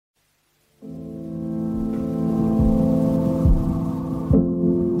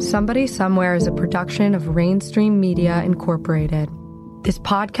Somebody Somewhere is a production of Rainstream Media Incorporated. This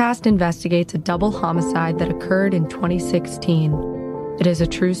podcast investigates a double homicide that occurred in 2016. It is a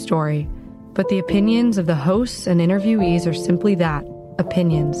true story, but the opinions of the hosts and interviewees are simply that,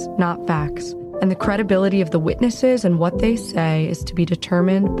 opinions, not facts. And the credibility of the witnesses and what they say is to be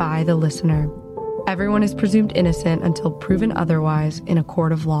determined by the listener. Everyone is presumed innocent until proven otherwise in a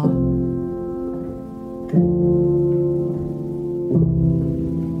court of law.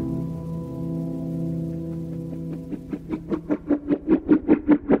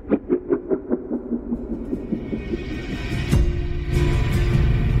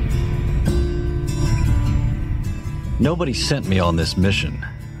 Nobody sent me on this mission.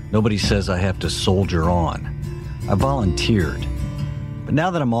 Nobody says I have to soldier on. I volunteered. But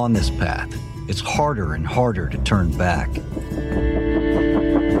now that I'm on this path, it's harder and harder to turn back.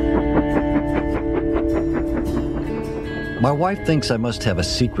 My wife thinks I must have a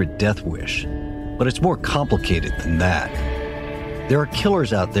secret death wish, but it's more complicated than that. There are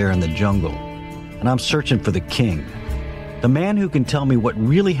killers out there in the jungle, and I'm searching for the king, the man who can tell me what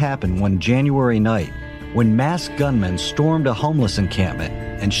really happened one January night when masked gunmen stormed a homeless encampment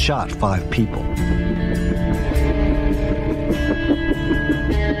and shot 5 people.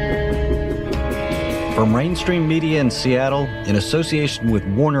 From Rainstream Media in Seattle, in association with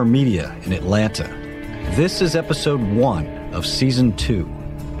Warner Media in Atlanta, this is episode 1 of season 2,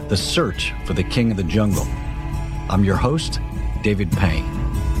 The Search for the King of the Jungle. I'm your host, David Payne.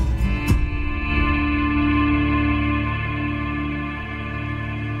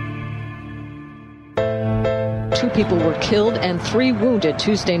 Two people were killed and 3 wounded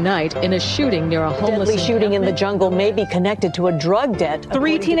Tuesday night in a shooting near a homeless deadly shooting in the jungle may be connected to a drug debt.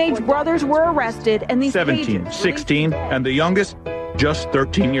 3 teenage brothers were arrested, and these 17, pages, 16, and the youngest, just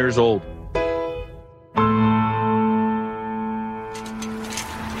 13 years old.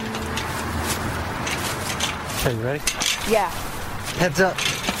 Okay, you ready? Yeah. Heads up.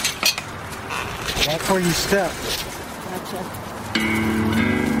 Watch where you step. Gotcha.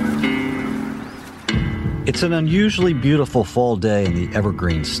 It's an unusually beautiful fall day in the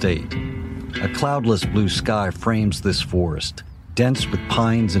Evergreen State. A cloudless blue sky frames this forest, dense with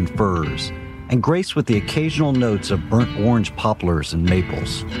pines and firs, and graced with the occasional notes of burnt orange poplars and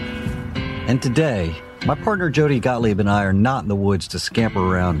maples. And today, my partner Jody Gottlieb and I are not in the woods to scamper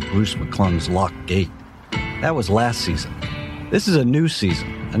around Bruce McClung's locked gate. That was last season. This is a new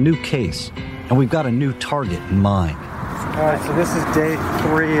season, a new case, and we've got a new target in mind. All right, so this is day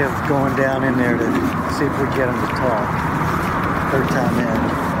 3 of going down in there to see if we can get them to talk. 3rd time in.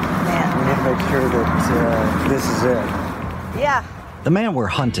 Man. We need to make sure that this is it. Yeah. The man we're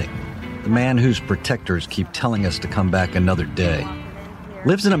hunting, the man whose protectors keep telling us to come back another day,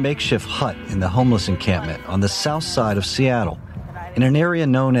 lives in a makeshift hut in the homeless encampment on the south side of Seattle, in an area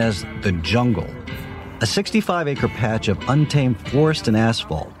known as the Jungle, a 65-acre patch of untamed forest and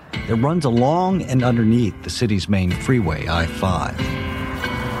asphalt that runs along and underneath the city's main freeway, I-5.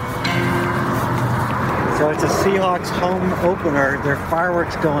 So it's a Seahawks home opener. There are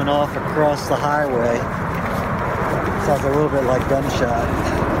fireworks going off across the highway. Sounds a little bit like gunshot.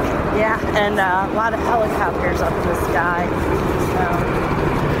 Yeah, and a lot of helicopters up in the sky. So.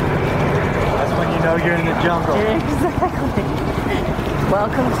 That's when you know you're in the jungle. Exactly.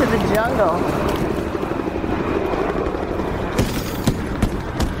 Welcome to the jungle.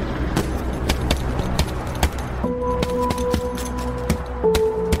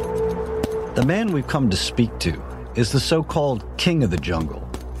 The man we've come to speak to is the so-called king of the jungle,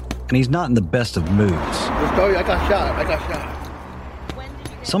 and he's not in the best of moods. I got shot.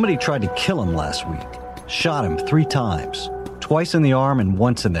 Somebody tried to kill him last week, shot him 3 times, twice in the arm and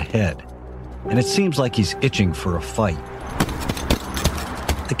once in the head, and it seems like he's itching for a fight.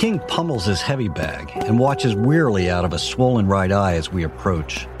 The king pummels his heavy bag and watches wearily out of a swollen right eye as we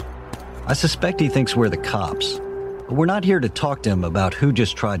approach. I suspect he thinks we're the cops, but we're not here to talk to him about who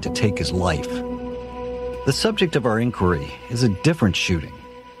just tried to take his life. The subject of our inquiry is a different shooting,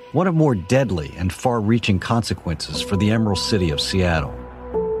 one of more deadly and far-reaching consequences for the Emerald City of Seattle.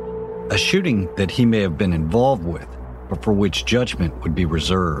 A shooting that he may have been involved with, but for which judgment would be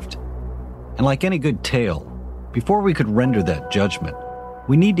reserved. And like any good tale, before we could render that judgment,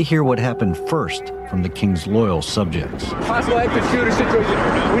 we need to hear what happened first from the king's loyal subjects. Possible active shooter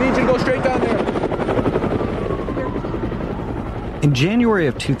situation. We need you to go straight down there. In January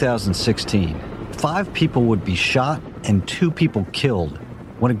of 2016, 5 people would be shot and 2 people killed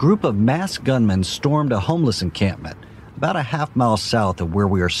when a group of masked gunmen stormed a homeless encampment about a half-mile south of where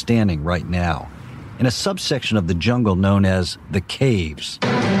we are standing right now, in a subsection of the jungle known as the Caves.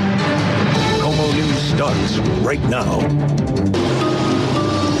 Como News starts right now.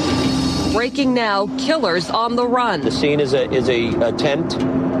 breaking now, killers on the run. The scene is a tent,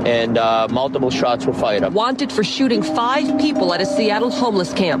 and multiple shots were fired up. Wanted for shooting 5 people at a Seattle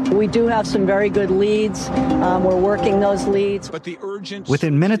homeless camp. We do have some very good leads. We're working those leads. But the urgency...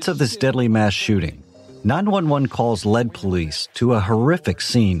 Within minutes of this deadly mass shooting, 911 calls led police to a horrific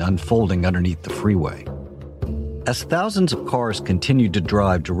scene unfolding underneath the freeway. As thousands of cars continued to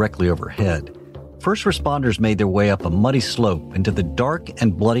drive directly overhead, first responders made their way up a muddy slope into the dark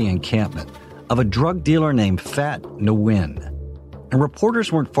and bloody encampment of a drug dealer named Phat Nguyen. And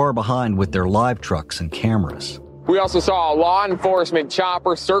reporters weren't far behind with their live trucks and cameras. We also saw a law enforcement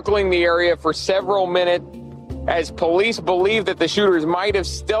chopper circling the area for several minutes as police believe that the shooters might have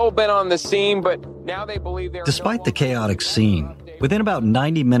still been on the scene, but now they believe they're... Despite the chaotic scene, within about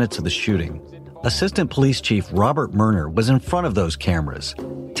 90 minutes of the shooting, Assistant Police Chief Robert Murner was in front of those cameras,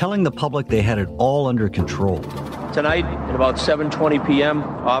 telling the public they had it all under control. Tonight, at about 7:20 p.m.,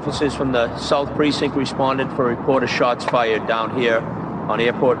 officers from the South Precinct responded for a report of shots fired down here on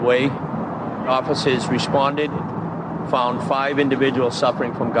Airport Way. Officers responded, found 5 individuals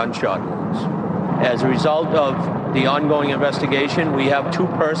suffering from gunshot wounds. As a result of the ongoing investigation, we have 2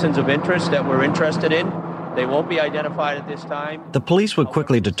 persons of interest that we're interested in. They won't be identified at this time. The police would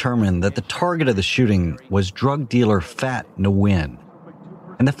quickly determine that the target of the shooting was drug dealer Phat Nguyen.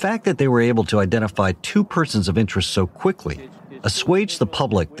 And the fact that they were able to identify 2 persons of interest so quickly assuaged the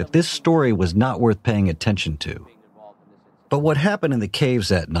public that this story was not worth paying attention to. But what happened in the caves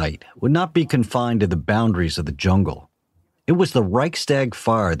that night would not be confined to the boundaries of the jungle. It was the Reichstag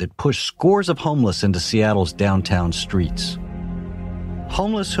fire that pushed scores of homeless into Seattle's downtown streets.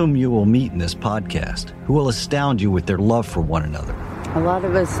 Homeless whom you will meet in this podcast, who will astound you with their love for one another. A lot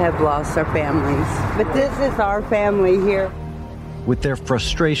of us have lost our families, but this is our family here. With their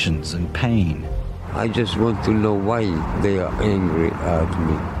frustrations and pain. I just want to know why they are angry at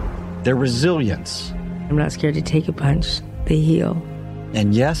me. Their resilience. I'm not scared to take a punch. They heal.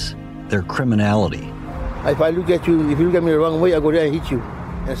 And yes, their criminality. If I look at you, if you look at me the wrong way, I go there and hit you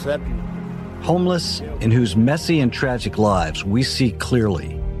and slap you. Homeless, in whose messy and tragic lives we see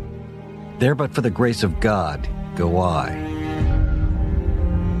clearly. There but for the grace of God go I.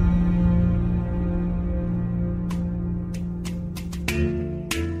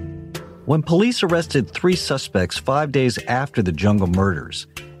 When police arrested 3 suspects 5 days after the Jungle murders,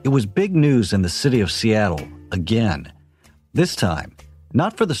 it was big news in the city of Seattle again. This time,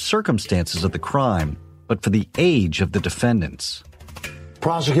 not for the circumstances of the crime, but for the age of the defendants.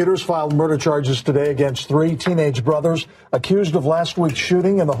 Prosecutors filed murder charges today against 3 teenage brothers accused of last week's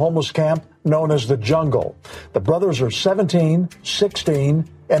shooting in the homeless camp known as the Jungle. The brothers are 17, 16,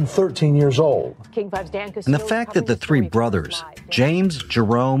 and 13 years old. And the fact that the 3 brothers, James,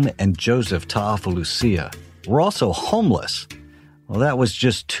 Jerome, and Joseph Ta'afalucia, were also homeless, well, that was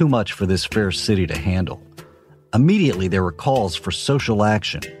just too much for this fair city to handle. Immediately, there were calls for social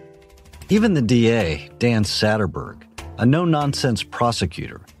action. Even the DA, Dan Satterberg, a no-nonsense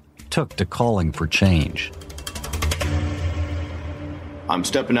prosecutor, took to calling for change. I'm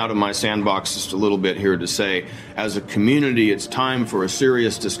stepping out of my sandbox just a little bit here to say, as a community, it's time for a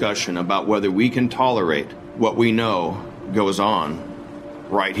serious discussion about whether we can tolerate what we know goes on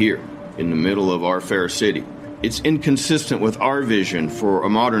right here in the middle of our fair city. It's inconsistent with our vision for a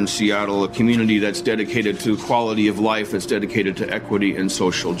modern Seattle, a community that's dedicated to quality of life, that's dedicated to equity and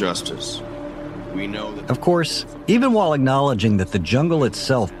social justice. We know that... Of course, even while acknowledging that the jungle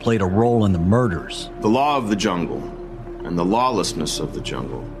itself played a role in the murders, the law of the jungle and the lawlessness of the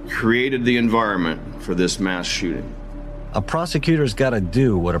jungle created the environment for this mass shooting. A prosecutor's got to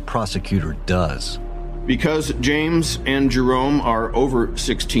do what a prosecutor does. Because James and Jerome are over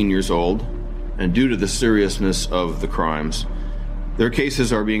 16 years old, and due to the seriousness of the crimes, their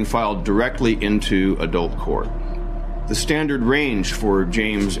cases are being filed directly into adult court. The standard range for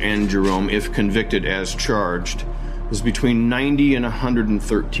James and Jerome, if convicted as charged, is between 90 and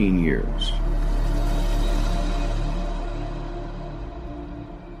 113 years.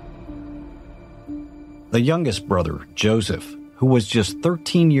 The youngest brother, Joseph, who was just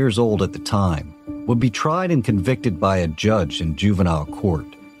 13 years old at the time, would be tried and convicted by a judge in juvenile court.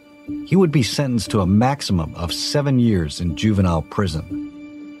 He would be sentenced to a maximum of 7 years in juvenile prison.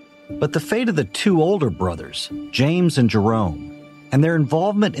 But the fate of the 2 older brothers, James and Jerome, and their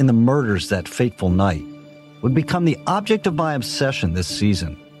involvement in the murders that fateful night would become the object of my obsession this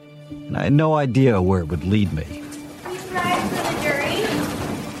season, and I had no idea where it would lead me.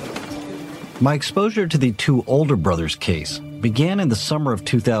 My exposure to the 2 older brothers' case began in the summer of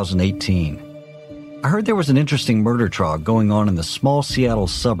 2018. I heard there was an interesting murder trial going on in the small Seattle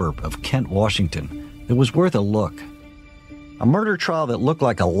suburb of Kent, Washington that was worth a look. A murder trial that looked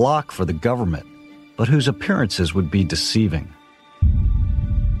like a lock for the government, but whose appearances would be deceiving.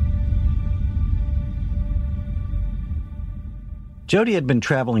 Jody had been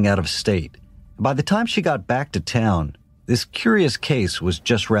traveling out of state. By the time she got back to town, this curious case was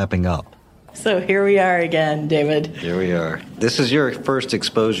just wrapping up. So here we are again, David. Here we are. This is your first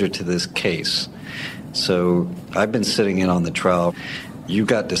exposure to this case. So I've been sitting in on the trial. You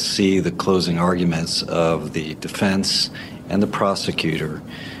got to see the closing arguments of the defense and the prosecutor.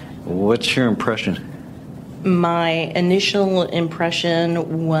 What's your impression? My initial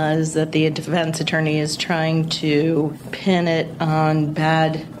impression was that the defense attorney is trying to pin it on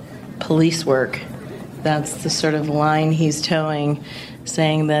bad police work. That's the sort of line he's towing,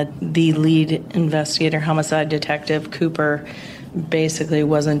 saying that the lead investigator, homicide detective Cooper, basically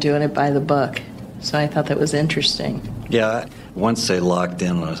wasn't doing it by the book. So I thought that was interesting. Yeah, once they locked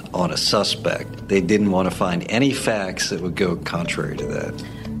in on a suspect, they didn't want to find any facts that would go contrary to that.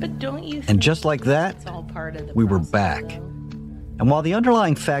 But don't you think and just like that, we were back. And while the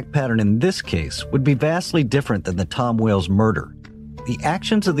underlying fact pattern in this case would be vastly different than the Tom Wales murder, the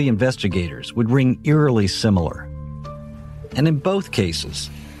actions of the investigators would ring eerily similar. And in both cases,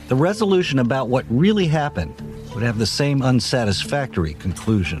 the resolution about what really happened would have the same unsatisfactory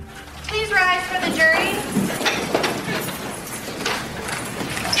conclusion. Please rise for the jury.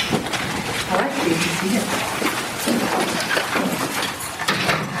 All right, please be seated.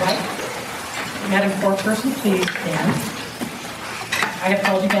 Madam Foreperson, please stand. I have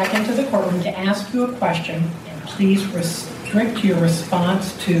called you back into the courtroom to ask you a question, and please restrict your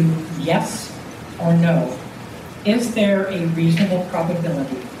response to yes or no. Is there a reasonable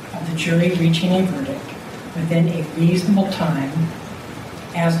probability of the jury reaching a verdict within a reasonable time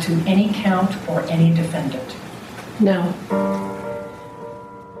as to any count or any defendant? No.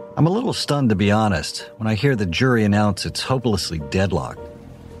 I'm a little stunned, to be honest, when I hear the jury announce it's hopelessly deadlocked.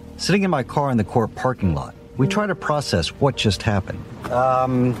 Sitting in my car in the court parking lot, we try to process what just happened.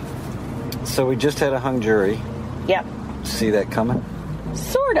 So we just had a hung jury. Yep. See that coming?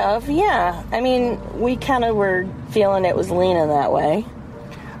 Sort of, yeah. I mean, we kind of were feeling it was leaning that way.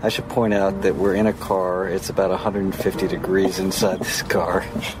 I should point out that we're in a car. It's about 150 degrees inside this car.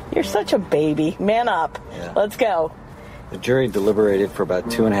 You're such a baby. Man up. Yeah. Let's go. The jury deliberated for about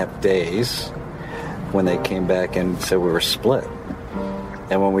 2.5 days when they came back and said we were split.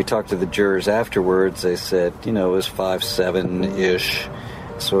 And when we talked to the jurors afterwards, they said, it was 5-7-ish.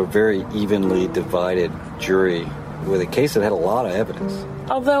 So a very evenly divided jury with a case that had a lot of evidence.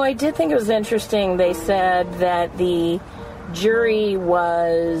 Although I did think it was interesting, they said that the jury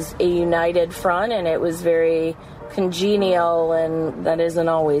was a united front and it was very congenial, and that isn't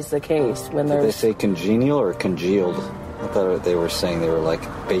always the case. When Did they say congenial or congealed? I thought they were saying they were like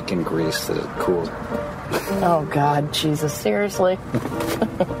bacon grease that it cooled. Oh, God, Jesus, seriously?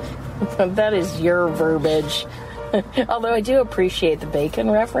 That is your verbiage. Although I do appreciate the bacon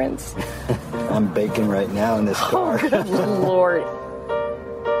reference. I'm baking right now in this car. Oh, good Lord.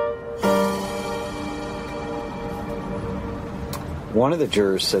 One of the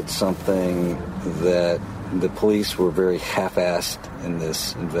jurors said something that the police were very half-assed in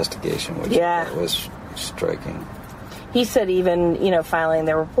this investigation, which was striking. He said even, filing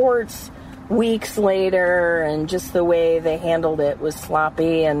their reports weeks later, and just the way they handled it was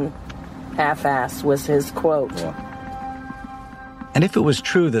sloppy and half-assed, was his quote. Yeah. And if it was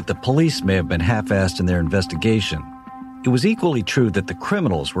true that the police may have been half-assed in their investigation, it was equally true that the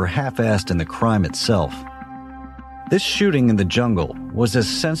criminals were half-assed in the crime itself. This shooting in the jungle was as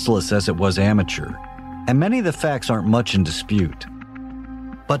senseless as it was amateur, and many of the facts aren't much in dispute.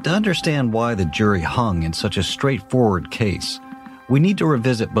 But to understand why the jury hung in such a straightforward case, we need to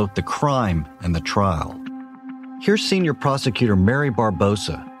revisit both the crime and the trial. Here's Senior Prosecutor Mary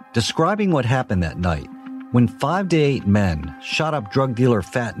Barbosa describing what happened that night when 5 to 8 men shot up drug dealer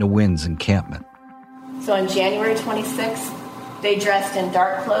Fat Nguyen's encampment. So on January 26th, they dressed in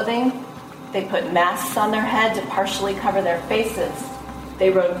dark clothing. They put masks on their head to partially cover their faces.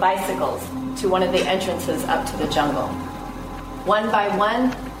 They rode bicycles to one of the entrances up to the jungle. One by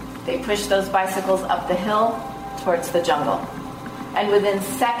one, they pushed those bicycles up the hill towards the jungle. And within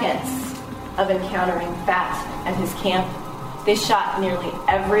seconds of encountering Fat and his camp, they shot nearly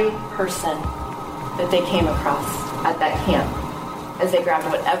every person that they came across at that camp as they grabbed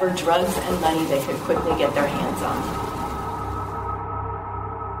whatever drugs and money they could quickly get their hands on.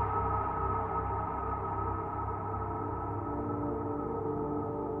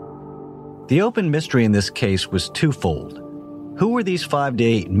 The open mystery in this case was twofold. Who were these 5 to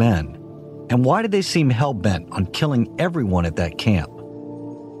 8 men? And why did they seem hell-bent on killing everyone at that camp?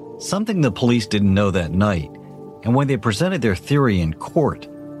 Something the police didn't know that night And when they presented their theory in court,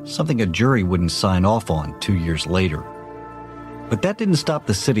 something a jury wouldn't sign off on 2 years later. But that didn't stop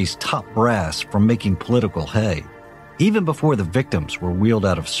the city's top brass from making political hay, even before the victims were wheeled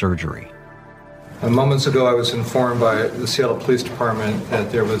out of surgery. Moments ago, I was informed by the Seattle Police Department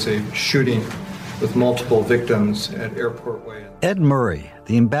that there was a shooting with multiple victims at Airport Way. Ed Murray,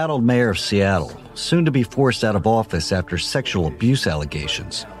 the embattled mayor of Seattle, soon to be forced out of office after sexual abuse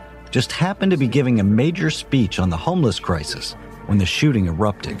allegations, just happened to be giving a major speech on the homeless crisis when the shooting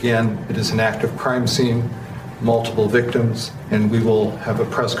erupted. Again, it is an active crime scene, multiple victims, and we will have a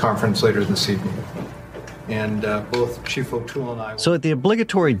press conference later this evening. And both Chief O'Toole and I... So at the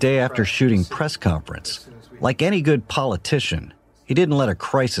obligatory day after shooting press conference, like any good politician, he didn't let a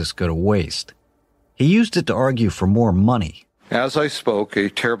crisis go to waste. He used it to argue for more money. As I spoke, a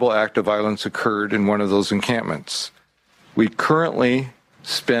terrible act of violence occurred in one of those encampments. We currently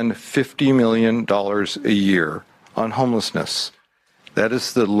spend $50 million a year on homelessness. That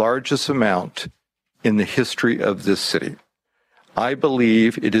is the largest amount in the history of this city. I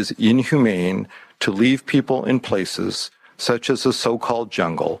believe it is inhumane to leave people in places such as the so-called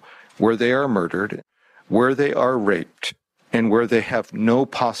jungle where they are murdered, where they are raped, and where they have no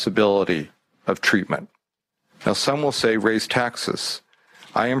possibility of treatment. Now, some will say raise taxes.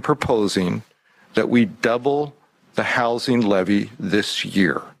 I am proposing that we double the housing levy this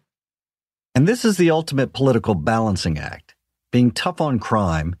year. And this is the ultimate political balancing act, being tough on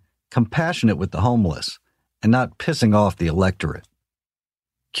crime, compassionate with the homeless, and not pissing off the electorate.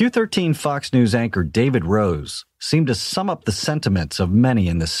 Q13 Fox News anchor David Rose seemed to sum up the sentiments of many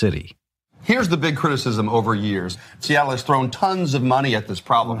in the city. Here's the big criticism over years. Seattle has thrown tons of money at this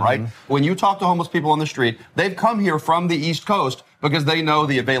problem, right? When you talk to homeless people on the street, they've come here from the East Coast because they know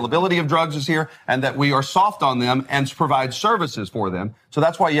the availability of drugs is here and that we are soft on them and provide services for them. So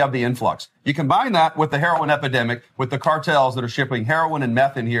that's why you have the influx. You combine that with the heroin epidemic, with the cartels that are shipping heroin and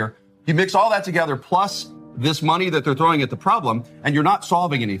meth in here. You mix all that together, plus this money that they're throwing at the problem, and you're not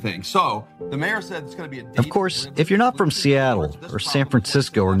solving anything. So the mayor said it's going to be Of course, if you're not from Seattle or San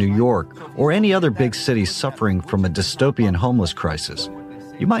Francisco or New York or any other big city suffering from a dystopian homeless crisis,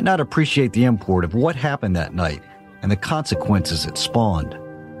 you might not appreciate the import of what happened that night and the consequences it spawned.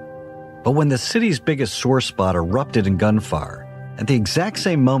 But when the city's biggest sore spot erupted in gunfire, at the exact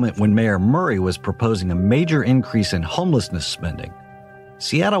same moment when Mayor Murray was proposing a major increase in homelessness spending,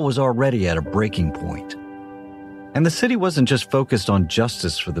 Seattle was already at a breaking point. And the city wasn't just focused on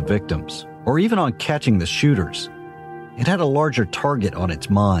justice for the victims, or even on catching the shooters. It had a larger target on its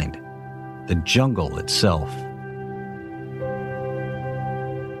mind, the jungle itself.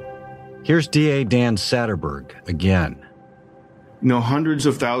 Here's DA Dan Satterberg again. You know, hundreds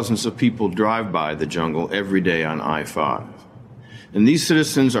of thousands of people drive by the jungle every day on I-5. And these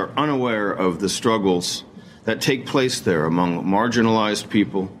citizens are unaware of the struggles that take place there among marginalized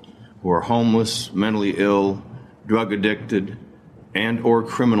people who are homeless, mentally ill, drug addicted, and or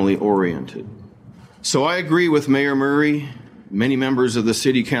criminally oriented. So I agree with Mayor Murray, many members of the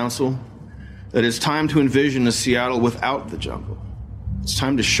City Council, that it's time to envision a Seattle without the jungle. It's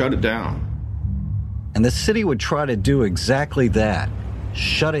time to shut it down. And the city would try to do exactly that,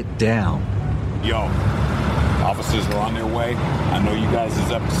 shut it down. Yo, officers are on their way. I know you guys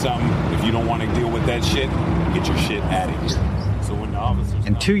is up to something. If you don't want to deal with that shit, get your shit out of here. So when the officers...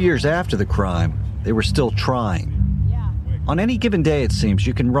 And 2 years after the crime, they were still trying. On any given day, it seems,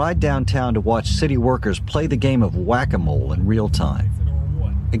 you can ride downtown to watch city workers play the game of whack-a-mole in real time.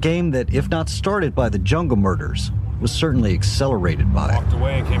 A game that, if not started by the jungle murders, was certainly accelerated by it. Walked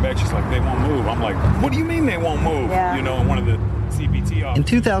away and came back, she's like, they won't move. I'm like, what do you mean they won't move? Yeah. You know, one of the CPT officers. In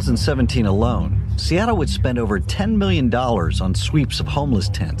 2017 alone, Seattle would spend over $10 million on sweeps of homeless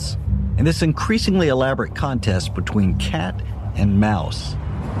tents, in this increasingly elaborate contest between cat and mouse.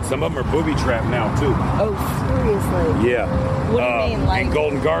 Some of them are booby trapped now, too. Oh, seriously? Yeah. What do you mean, like? In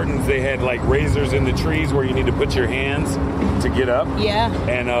Golden Gardens, they had, like, razors in the trees where you need to put your hands to get up. Yeah.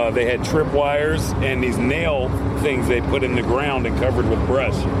 And they had trip wires and these nail things they put in the ground and covered with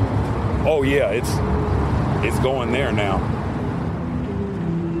brush. Oh, yeah, it's going there now.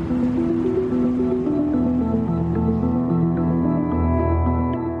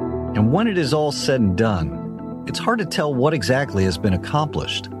 And when it is all said and done, it's hard to tell what exactly has been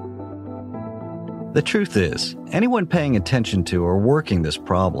accomplished. The truth is, anyone paying attention to or working this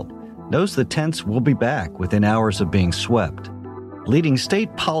problem knows the tents will be back within hours of being swept, leading state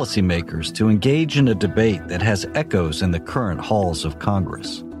policymakers to engage in a debate that has echoes in the current halls of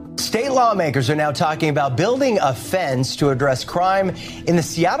Congress. State lawmakers are now talking about building a fence to address crime in the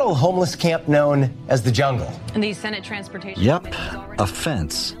Seattle homeless camp known as the Jungle. And the Senate Transportation... Yep, a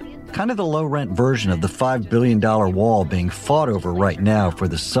fence. Kind of the low-rent version of the $5 billion wall being fought over right now for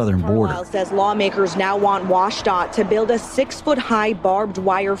the southern border. Carlisle says lawmakers now want WashDOT to build a 6-foot-high barbed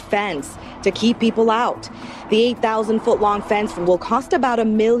wire fence to keep people out. The 8,000-foot-long fence will cost about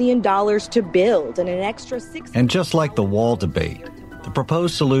 $1 million to build and an extra $6. And just like the wall debate, the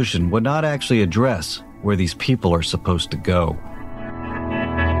proposed solution would not actually address where these people are supposed to go.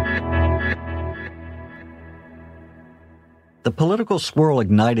 The political swirl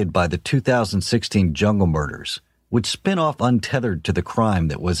ignited by the 2016 jungle murders would spin off untethered to the crime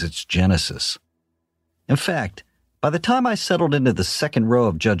that was its genesis. In fact, by the time I settled into the second row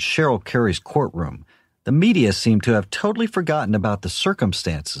of Judge Cheryl Carey's courtroom, the media seemed to have totally forgotten about the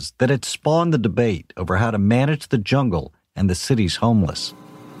circumstances that had spawned the debate over how to manage the jungle and the city's homeless.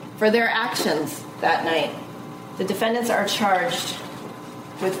 For their actions that night, the defendants are charged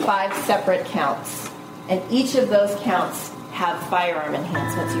with 5 separate counts, and each of those counts have firearm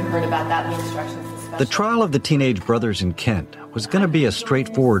enhancements. You heard about that in the instructions. The trial of the teenage brothers in Kent was going to be a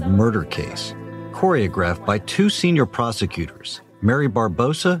straightforward murder case, choreographed by 2 senior prosecutors, Mary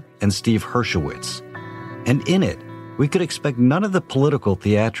Barbosa and Steve Hershowitz. And in it, we could expect none of the political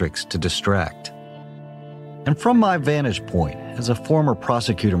theatrics to distract. And from my vantage point, as a former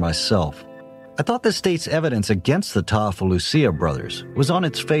prosecutor myself, I thought the state's evidence against the Tafa Lucia brothers was on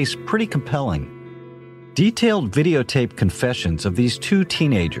its face pretty compelling. Detailed videotape confessions of these 2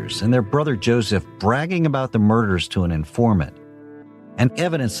 teenagers and their brother Joseph bragging about the murders to an informant, and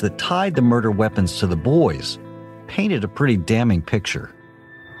evidence that tied the murder weapons to the boys, painted a pretty damning picture.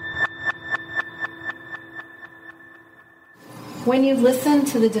 When you listen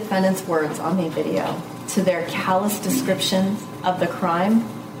to the defendant's words on the video, to their callous descriptions of the crime,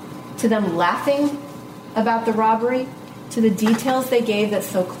 to them laughing about the robbery, to the details they gave that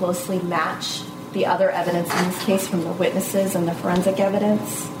so closely match the other evidence in this case from the witnesses and the forensic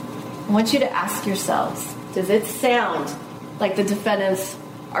evidence, I want you to ask yourselves, does it sound like the defendants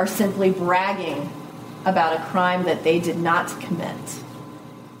are simply bragging about a crime that they did not commit?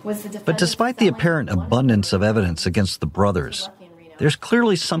 But despite the apparent abundance of evidence against the brothers, there's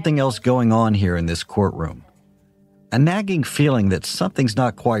clearly something else going on here in this courtroom. A nagging feeling that something's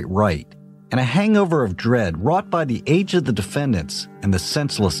not quite right, and a hangover of dread wrought by the age of the defendants and the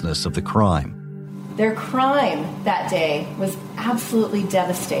senselessness of the crime. Their crime that day was absolutely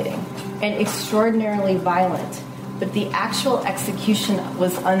devastating and extraordinarily violent, but the actual execution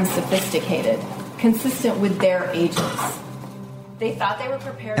was unsophisticated, consistent with their ages. They thought they were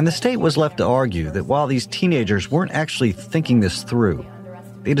prepared. And the state was left to argue that while these teenagers weren't actually thinking this through,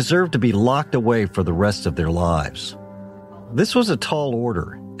 they deserved to be locked away for the rest of their lives. This was a tall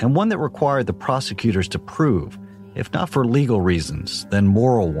order, and one that required the prosecutors to prove, if not for legal reasons, then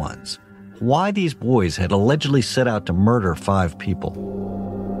moral ones, why these boys had allegedly set out to murder 5 people.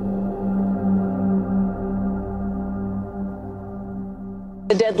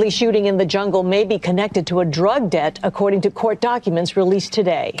 The deadly shooting in the jungle may be connected to a drug debt, according to court documents released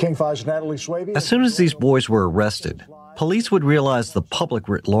today. King 5's Natalie Swaby. As soon as these boys were arrested, police would realize the public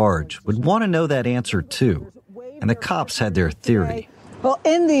writ large would want to know that answer too, and the cops had their theory. Well,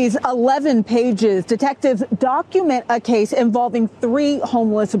 in these 11 pages, detectives document a case involving 3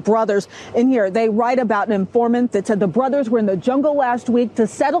 homeless brothers. In here, they write about an informant that said the brothers were in the jungle last week to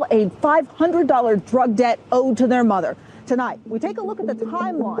settle a $500 drug debt owed to their mother. Tonight, we take a look at the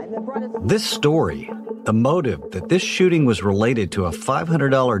timeline that brought us... This story, the motive that this shooting was related to a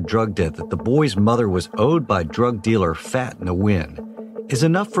 $500 drug debt that the boy's mother was owed by drug dealer Fat Nguyen, is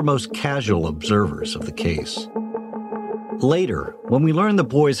enough for most casual observers of the case. Later, when we learn the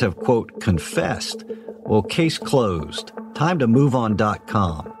boys have, quote, confessed, well, case closed, time to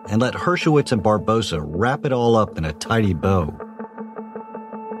MoveOn.com and let Hershowitz and Barbosa wrap it all up in a tidy bow.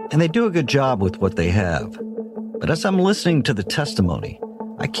 And they do a good job with what they have. But as I'm listening to the testimony,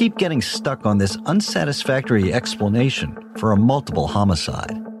 I keep getting stuck on this unsatisfactory explanation for a multiple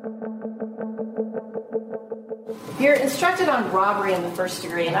homicide. You're instructed on robbery in the first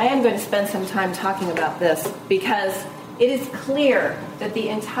degree, and I am going to spend some time talking about this because it is clear that the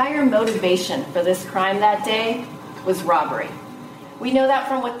entire motivation for this crime that day was robbery. We know that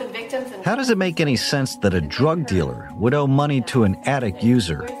from what the victims... How does it make any sense that a drug dealer would owe money to an addict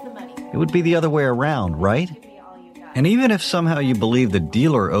user? It would be the other way around, right? And even if somehow you believe the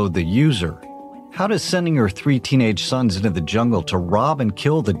dealer owed the user, how does sending your 3 teenage sons into the jungle to rob and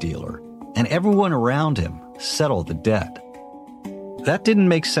kill the dealer, and everyone around him, settle the debt? That didn't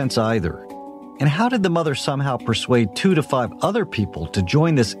make sense either. And how did the mother somehow persuade 2 to 5 other people to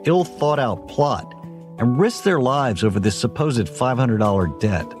join this ill-thought-out plot and risk their lives over this supposed $500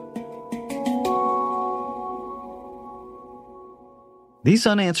 debt? These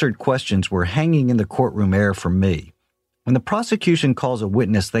unanswered questions were hanging in the courtroom air for me. When the prosecution calls a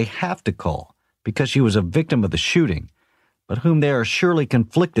witness they have to call because she was a victim of the shooting, but whom they are surely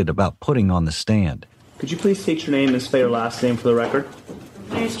conflicted about putting on the stand. Could you please state your name and spell your last name for the record?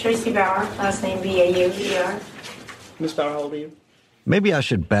 My name is Tracy Bauer, last name B-A-U-E-R. Ms. Bauer, how old are you? Maybe I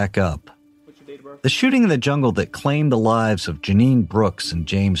should back up. The shooting in the jungle that claimed the lives of Janine Brooks and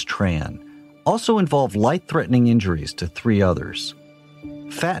James Tran also involved life-threatening injuries to 3 others.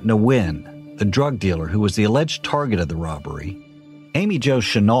 Phat Nguyen, the drug dealer who was the alleged target of the robbery, Amy Jo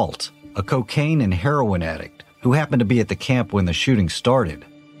Chenault, a cocaine and heroin addict who happened to be at the camp when the shooting started,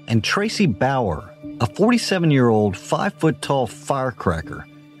 and Tracy Bauer, a 47-year-old, 5-foot-tall firecracker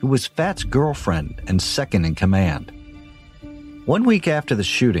who was Phat's girlfriend and second in command. 1 week after the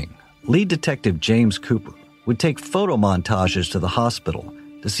shooting, lead detective James Cooper would take photo montages to the hospital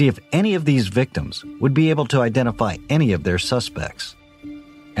to see if any of these victims would be able to identify any of their suspects.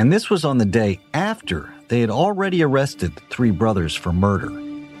 And this was on the day after they had already arrested the 3 brothers for murder.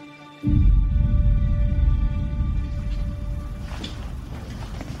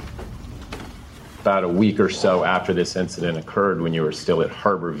 About a week or so after this incident occurred, when you were still at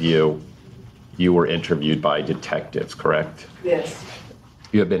Harborview, you were interviewed by detectives, correct? Yes.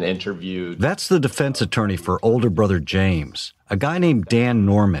 You have been interviewed. That's the defense attorney for older brother James, a guy named Dan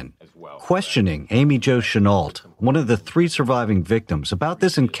Norman, questioning Amy Jo Chenault, one of the 3 surviving victims, about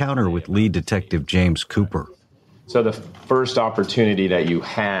this encounter with lead detective James Cooper. So the first opportunity that you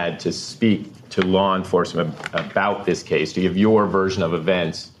had to speak to law enforcement about this case, to give your version of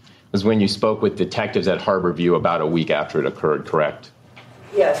events, was when you spoke with detectives at Harborview about a week after it occurred, correct?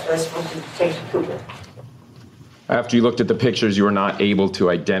 Yes, I spoke to Detective Cooper. After you looked at the pictures, you were not able to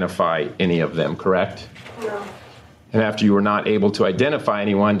identify any of them, correct? No. And after you were not able to identify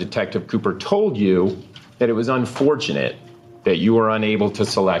anyone, Detective Cooper told you that it was unfortunate that you were unable to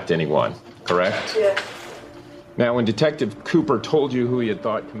select anyone, correct? Yes. Now, when Detective Cooper told you who he had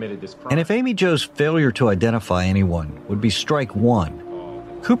thought committed this crime... And if Amy Jo's failure to identify anyone would be strike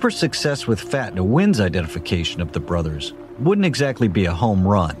 1, Cooper's success with Phat Nguyen's identification of the brothers wouldn't exactly be a home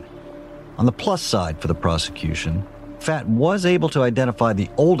run. On the plus side for the prosecution, Phat was able to identify the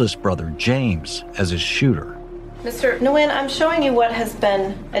oldest brother, James, as his shooter. Mr. Nguyen, I'm showing you what has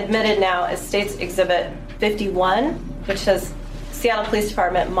been admitted now as State's Exhibit 51, which says Seattle Police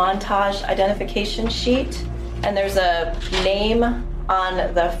Department montage identification sheet. And there's a name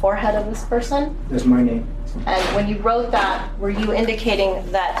on the forehead of this person. That's my name. And when you wrote that, were you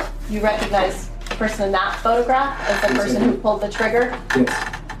indicating that you recognize the person in that photograph as the person who pulled the trigger?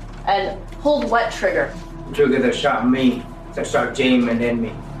 Yes. And pulled what trigger? The trigger that shot me, that shot James and then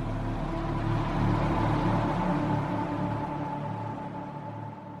me.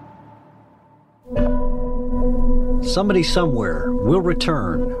 Somebody Somewhere will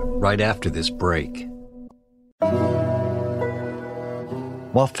return right after this break.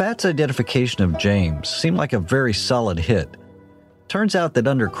 While Phat's identification of James seemed like a very solid hit, turns out that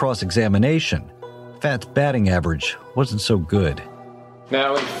under cross-examination, Phat's batting average wasn't so good.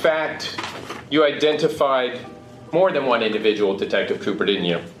 Now, in fact, you identified more than one individual, Detective Cooper, didn't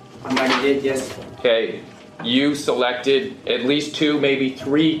you? I might have did, yes. Okay. You selected at least 2, maybe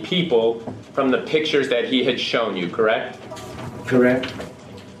 3 people from the pictures that he had shown you, correct? Correct.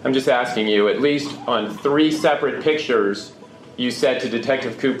 I'm just asking you, at least on 3 separate pictures, you said to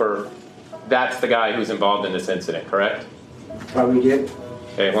Detective Cooper, that's the guy who's involved in this incident, correct? Probably did.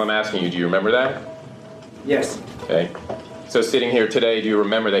 Okay, well, I'm asking you, do you remember that? Yes. Okay. So sitting here today, do you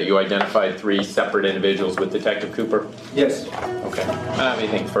remember that you identified 3 separate individuals with Detective Cooper? Yes. Okay. I don't have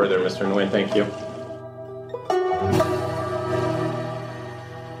anything further, Mr. Nguyen. Thank you.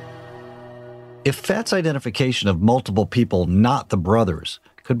 If Phat's identification of multiple people not the brothers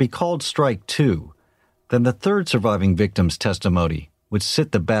could be called strike 2, then the 3rd surviving victim's testimony would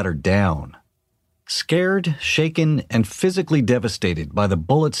sit the batter down. Scared, shaken, and physically devastated by the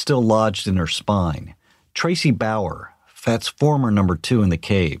bullet still lodged in her spine, Tracy Bauer, Phat's former number 2 in the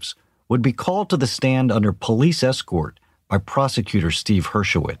caves, would be called to the stand under police escort by prosecutor Steve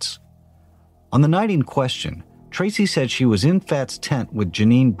Hershowitz. On the night in question, Tracy said she was in Phat's tent with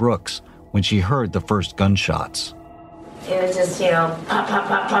Janine Brooks when she heard the first gunshots. It was just, pop, pop,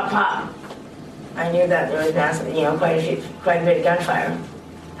 pop, pop, pop. I knew that there was massive, quite a bit of gunfire.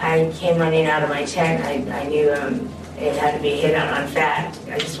 I came running out of my tent. I knew it had to be hit on Phat.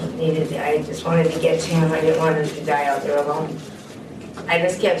 I just wanted to get to him. I didn't want him to die out there alone. I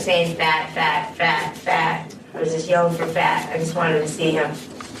just kept saying Phat, Phat, Phat, Phat. I was just yelling for Phat. I just wanted to see him.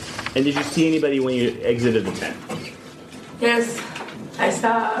 And did you see anybody when you exited the tent? Yes, I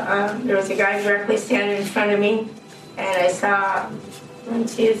saw there was a guy directly standing in front of me, and I saw 1,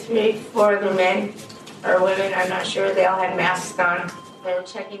 2, 3, 4 of the men or women, I'm not sure. They all had masks on. They were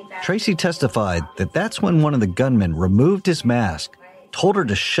checking back. Tracy testified that that's when one of the gunmen removed his mask, told her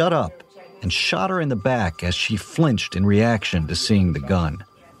to shut up, and shot her in the back as she flinched in reaction to seeing the gun.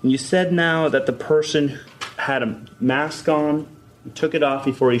 You said now that the person had a mask on, took it off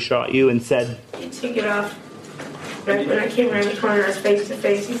before he shot you, and said... He took it off. Right when I came around the corner, I was face to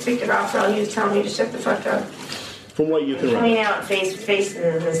face. He took it off while he was telling me to shut the fuck up. From what you can remember. Coming out face to face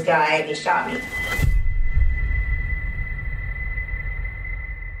with this guy, and he shot me.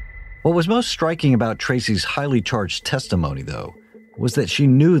 What was most striking about Tracy's highly charged testimony, though, was that she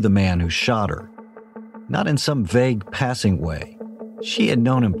knew the man who shot her. Not in some vague passing way. She had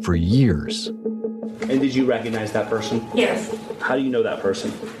known him for years. And did you recognize that person? Yes. How do you know that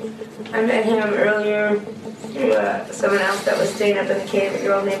person? I met him earlier through someone else that was staying up in the cave, a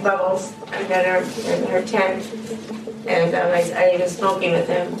girl named Bubbles. I met her in her tent, and I was smoking with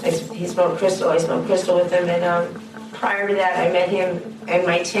him. He smoked crystal. I smoked crystal with him, and prior to that, I met him in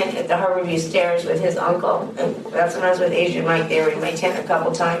my tent at the Harborview Stairs with his uncle, and that's when I was with Asian Mike. They were in my tent a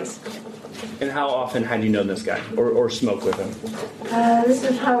couple times. And how often had you known this guy, or smoked with him? I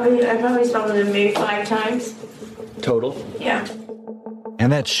probably smoked with him maybe 5 times. Total? Yeah.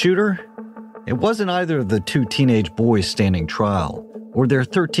 And that shooter? It wasn't either of the 2 teenage boys standing trial, or their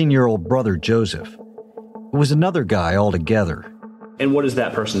 13-year-old brother Joseph. It was another guy altogether. And what is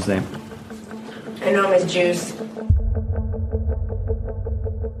that person's name? I know him as Juice.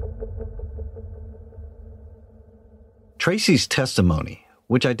 Tracy's testimony,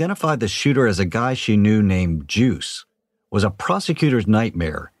 which identified the shooter as a guy she knew named Juice, was a prosecutor's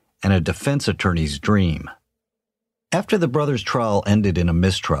nightmare and a defense attorney's dream. After the brothers' trial ended in a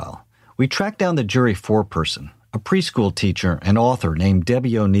mistrial, we tracked down the jury foreperson, a preschool teacher and author named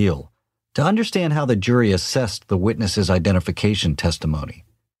Debbie O'Neill, to understand how the jury assessed the witness's identification testimony.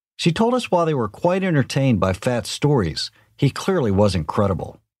 She told us while they were quite entertained by Fat's stories, he clearly wasn't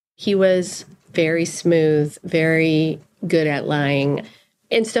credible. He was very smooth, very good at lying.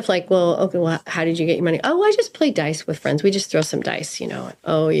 And stuff like, well, how did you get your money? Oh, I just play dice with friends. We just throw some dice,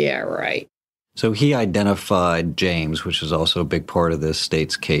 Oh, yeah, right. So he identified James, which is also a big part of this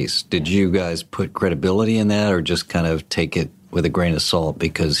state's case. Did you guys put credibility in that or just kind of take it with a grain of salt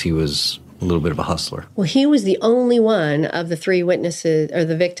because he was a little bit of a hustler? Well, he was the only one of the 3 witnesses or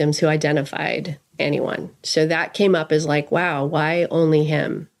the victims who identified anyone. So that came up as like, wow, why only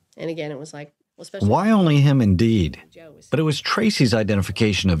him? And again, it was like, why only him indeed? But it was Tracy's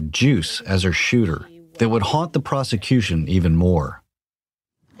identification of Juice as her shooter that would haunt the prosecution even more.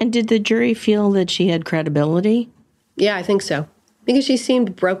 And did the jury feel that she had credibility? Yeah, I think so. Because she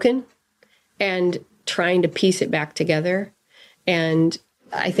seemed broken and trying to piece it back together. And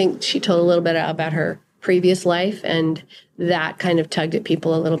I think she told a little bit about her previous life, and that kind of tugged at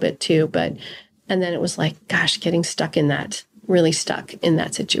people a little bit too. And then it was like, gosh, getting really stuck in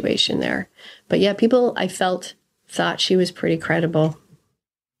that situation there. But yeah, people I felt thought she was pretty credible.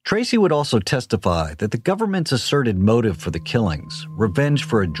 Tracy would also testify that the government's asserted motive for the killings, revenge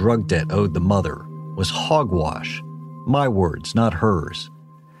for a drug debt owed the mother, was hogwash. My words, not hers.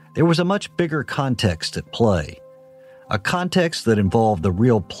 There was a much bigger context at play. A context that involved the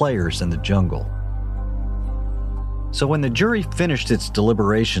real players in the jungle. So when the jury finished its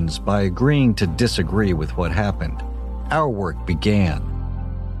deliberations by agreeing to disagree with what happened, our work began.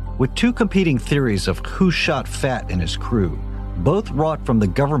 With 2 competing theories of who shot Fat and his crew, both wrought from the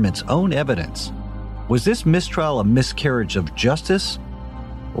government's own evidence, was this mistrial a miscarriage of justice,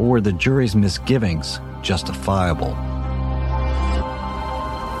 or were the jury's misgivings justifiable?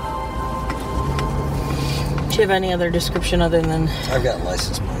 Do you have any other description other than... I've got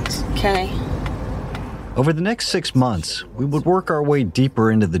license plates. Okay. Over the next 6 months, we would work our way deeper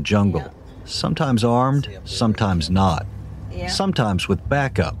into the jungle, sometimes armed, sometimes not, sometimes with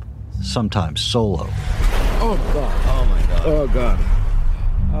backup, sometimes solo. Oh, God. Oh, my God. Oh, God.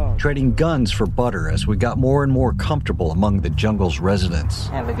 Oh. Trading guns for butter as we got more and more comfortable among the jungle's residents.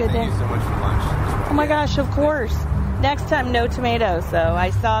 Have a good day. Thank you so much for lunch. Oh, my gosh, of course. Next time, no tomatoes, though. I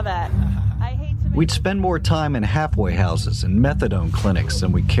saw that. We'd spend more time in halfway houses and methadone clinics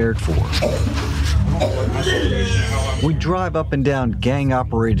than we cared for. We'd drive up and down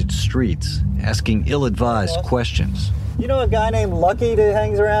gang-operated streets, asking ill-advised questions. You know a guy named Lucky that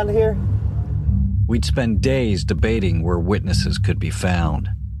hangs around here? We'd spend days debating where witnesses could be found.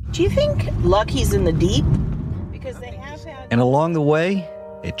 Do you think Lucky's in the deep? Because they have had... And along the way,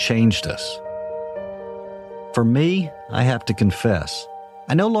 it changed us. For me, I have to confess,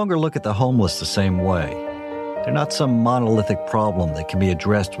 I no longer look at the homeless the same way. They're not some monolithic problem that can be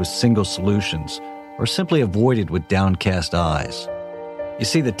addressed with single solutions or simply avoided with downcast eyes. You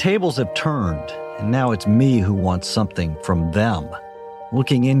see, the tables have turned, and now it's me who wants something from them,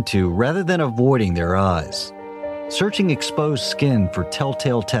 looking into rather than avoiding their eyes, searching exposed skin for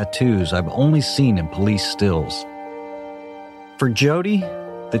telltale tattoos I've only seen in police stills. For Jody,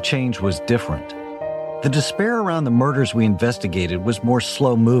 the change was different. The despair around the murders we investigated was more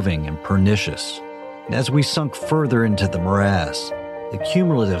slow-moving and pernicious. And as we sunk further into the morass, the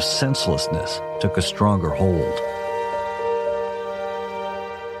cumulative senselessness took a stronger hold.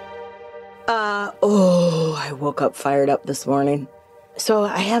 I woke up fired up this morning. So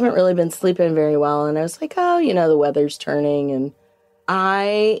I haven't really been sleeping very well, and I was like, the weather's turning, and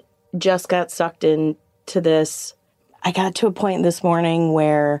I just got sucked into this. I got to a point this morning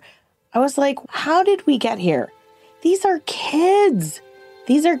where I was like, how did we get here? These are kids.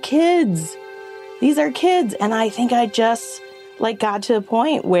 These are kids. These are kids. And I think I just got to a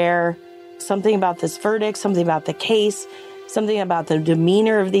point where something about this verdict, something about the case, something about the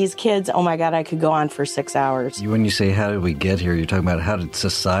demeanor of these kids. Oh my God, I could go on for 6 hours. When you say, how did we get here, you're talking about how did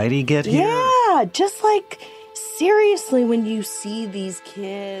society get here? Yeah, just seriously, when you see these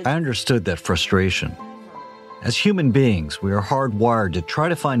kids. I understood that frustration. As human beings, we are hardwired to try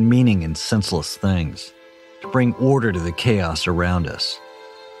to find meaning in senseless things, to bring order to the chaos around us.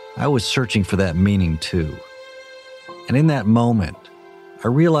 I was searching for that meaning too. And in that moment, I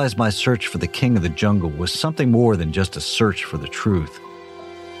realized my search for the king of the jungle was something more than just a search for the truth.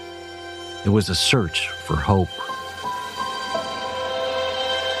 It was a search for hope.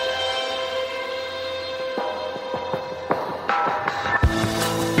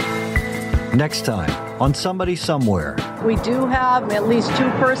 Next time on Somebody Somewhere. We do have at least 2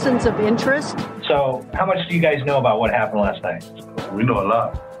 persons of interest. So, how much do you guys know about what happened last night? We know a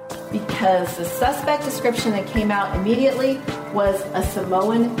lot. Because the suspect description that came out immediately was a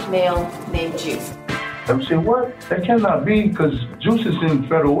Samoan male named Juice. I'm saying, what? That cannot be, because Juice is in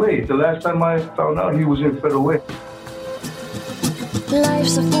Federal Way. The last time I found out, he was in Federal Way.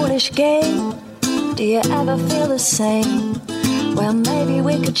 Life's a foolish game. Do you ever feel the same? Well, maybe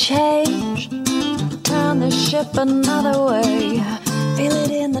we could change. Turn the ship another way. Feel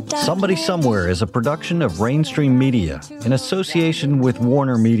it in the dark. Somebody Somewhere is a production of Rainstream Media in association with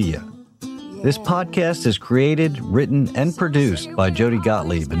Warner Media. This podcast is created, written, and produced by Jody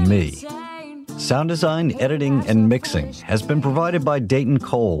Gottlieb and me. Sound design, editing, and mixing has been provided by Dayton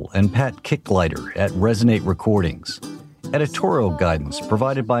Cole and Pat Kicklighter at Resonate Recordings. Editorial guidance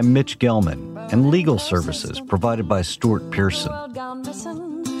provided by Mitch Gelman, and legal services provided by Stuart Pearson.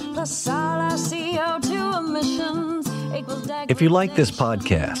 If you like this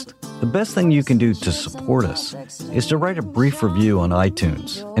podcast, the best thing you can do to support us is to write a brief review on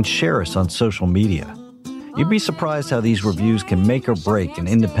iTunes and share us on social media. You'd be surprised how these reviews can make or break an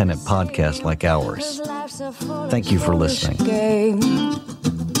independent podcast like ours. Thank you for listening.